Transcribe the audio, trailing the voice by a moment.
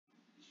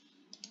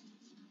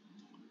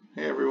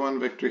Hey everyone,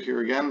 Victor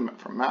here again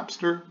from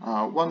Mapster.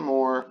 One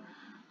more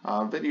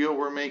video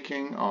we're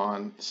making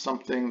on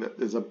something that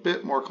is a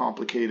bit more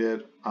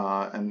complicated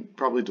and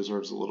probably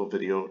deserves a little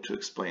video to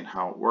explain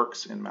how it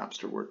works in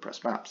Mapster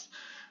WordPress Maps.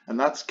 And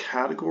that's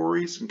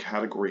categories and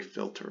category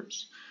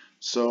filters.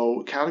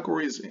 So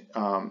categories in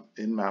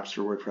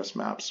Mapster WordPress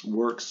Maps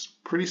works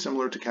pretty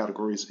similar to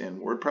categories in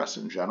WordPress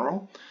in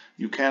general.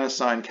 You can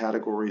assign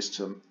categories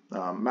to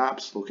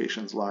maps,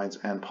 locations, lines,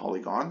 and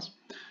polygons,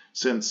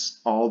 since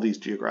all these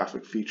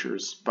geographic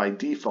features by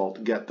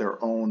default get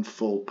their own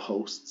full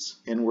posts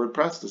in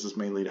WordPress. This is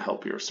mainly to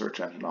help your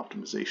search engine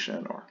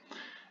optimization, or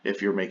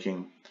if you're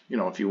making,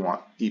 if you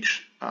want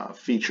each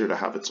feature to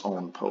have its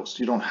own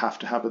post. You don't have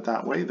to have it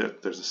that way.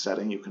 There's a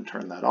setting you can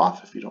turn that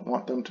off if you don't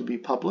want them to be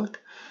public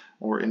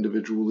or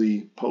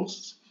individually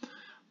posts.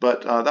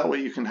 But that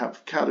way you can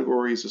have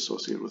categories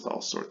associated with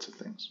all sorts of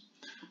things.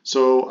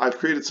 So I've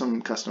created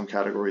some custom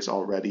categories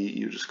already.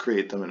 You just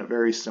create them in a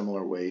very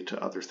similar way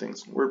to other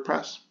things in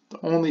WordPress. The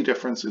only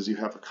difference is you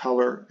have a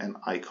color and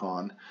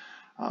icon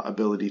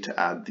ability to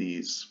add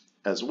these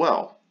as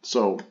well.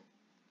 So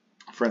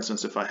for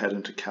instance, if I head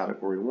into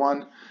category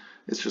 1,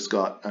 it's just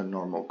got a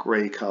normal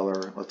gray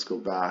color. Let's go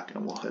back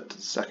and we'll head to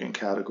the second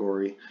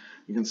category.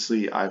 You can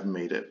see I've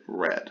made it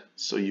red.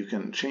 So you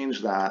can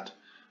change that.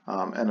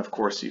 And of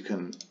course, you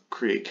can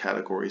create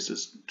categories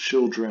as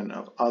children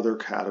of other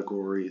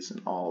categories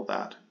and all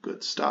that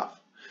good stuff.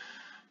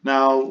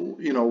 Now,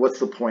 what's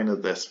the point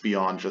of this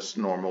beyond just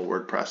normal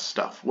WordPress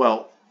stuff?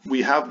 Well,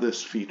 we have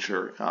this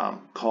feature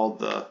called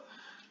the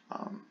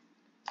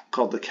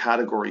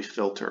category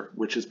filter,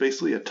 which is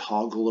basically a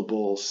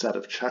toggleable set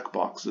of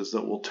checkboxes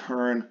that will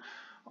turn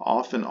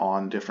off and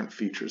on different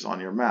features on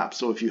your map.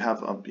 So if you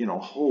have a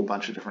whole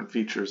bunch of different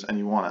features and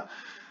you want to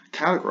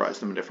categorize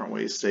them in different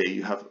ways, say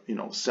you have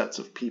sets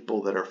of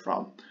people that are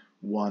from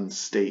one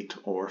state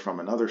or from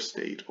another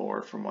state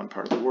or from one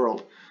part of the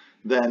world,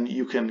 then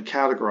you can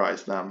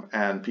categorize them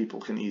and people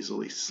can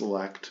easily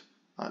select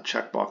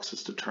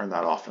checkboxes to turn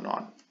that off and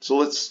on. So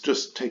let's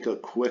just take a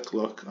quick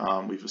look.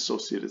 We've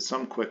associated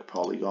some quick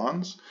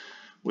polygons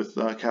with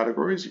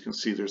categories. You can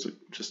see there's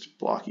just a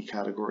blocky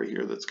category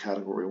here that's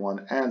category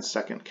 1 and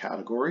second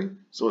category.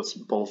 So it's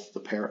both the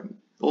parent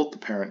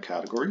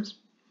categories.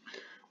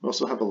 We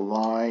also have a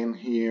line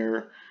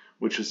here,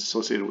 which is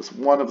associated with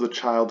one of the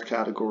child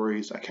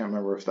categories. I can't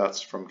remember if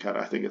that's from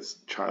I think it's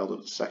child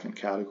of the second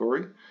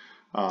category,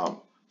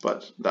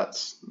 but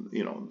that's,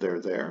 they're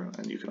there,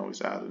 and you can always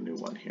add a new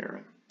one here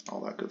and all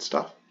that good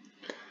stuff.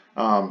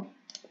 And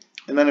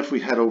then if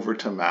we head over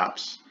to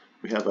maps,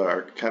 we have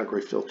our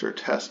category filter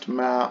test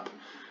map.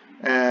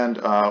 And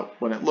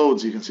when it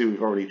loads, you can see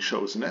we've already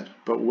chosen it,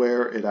 but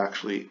where it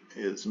actually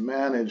is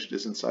managed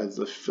is inside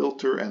the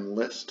filter and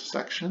list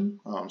section.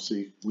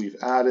 We've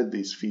added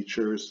these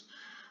features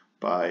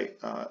by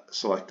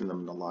selecting them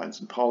in the lines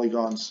and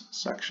polygons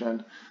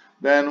section.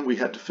 Then we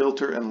head to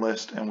filter and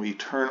list and we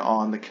turn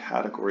on the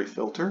category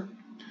filter.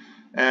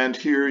 And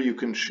here you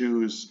can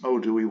choose,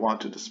 do we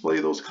want to display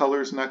those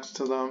colors next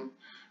to them?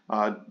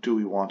 Do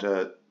we want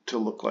it to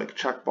look like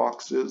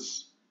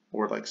checkboxes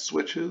or like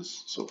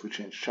switches? So if we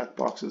change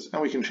checkboxes,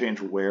 and we can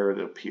change where it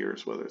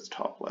appears, whether it's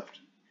top left.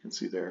 You can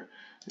see there,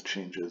 it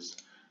changes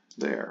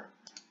there.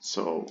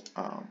 So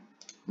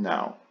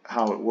now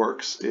how it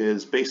works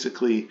is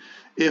basically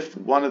if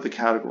one of the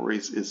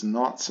categories is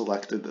not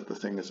selected that the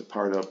thing is a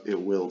part of, it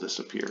will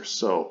disappear.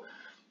 So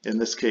in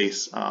this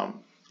case,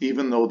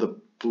 even though the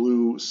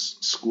blue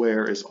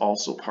square is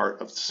also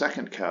part of the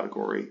second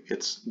category,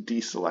 it's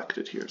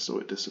deselected here, so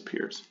it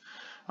disappears.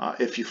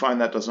 If you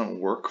find that doesn't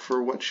work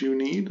for what you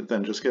need,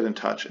 then just get in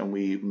touch and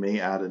we may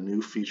add a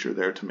new feature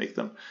there to make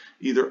them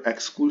either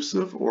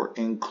exclusive or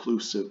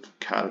inclusive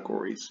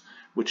categories,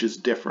 which is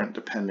different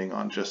depending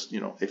on just,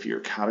 if you're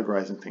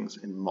categorizing things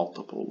in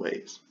multiple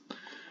ways.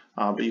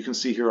 But you can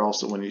see here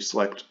also when you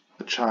select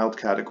a child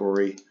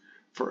category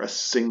for a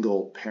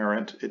single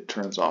parent, it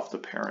turns off the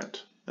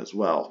parent as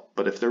well.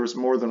 But if there was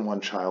more than one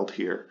child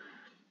here,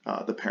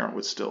 the parent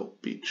would still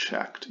be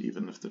checked,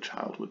 even if the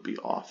child would be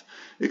off.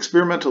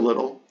 Experiment a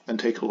little and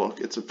take a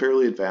look. It's a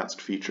fairly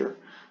advanced feature,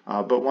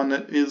 but one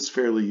that is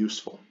fairly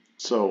useful.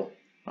 So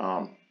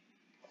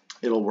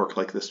it'll work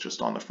like this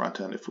just on the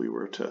front end if we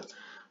were to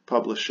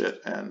publish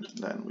it and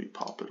then we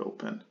pop it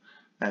open.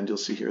 And you'll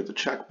see here the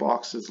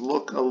checkboxes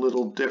look a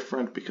little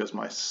different because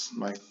my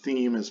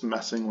theme is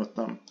messing with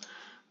them.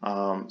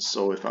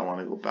 So if I want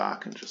to go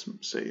back and just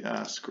say,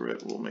 screw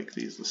it, we'll make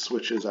these the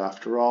switches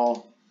after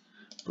all.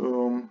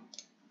 Boom,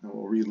 and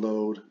we'll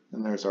reload,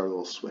 and there's our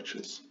little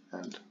switches,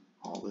 and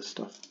all this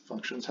stuff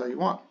functions how you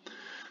want.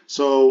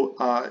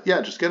 So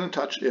yeah, just get in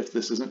touch if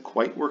this isn't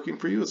quite working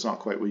for you. It's not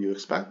quite what you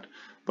expect,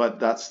 but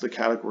that's the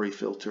category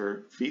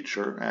filter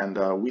feature,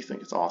 and we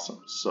think it's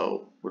awesome.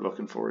 So we're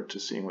looking forward to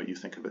seeing what you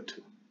think of it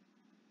too.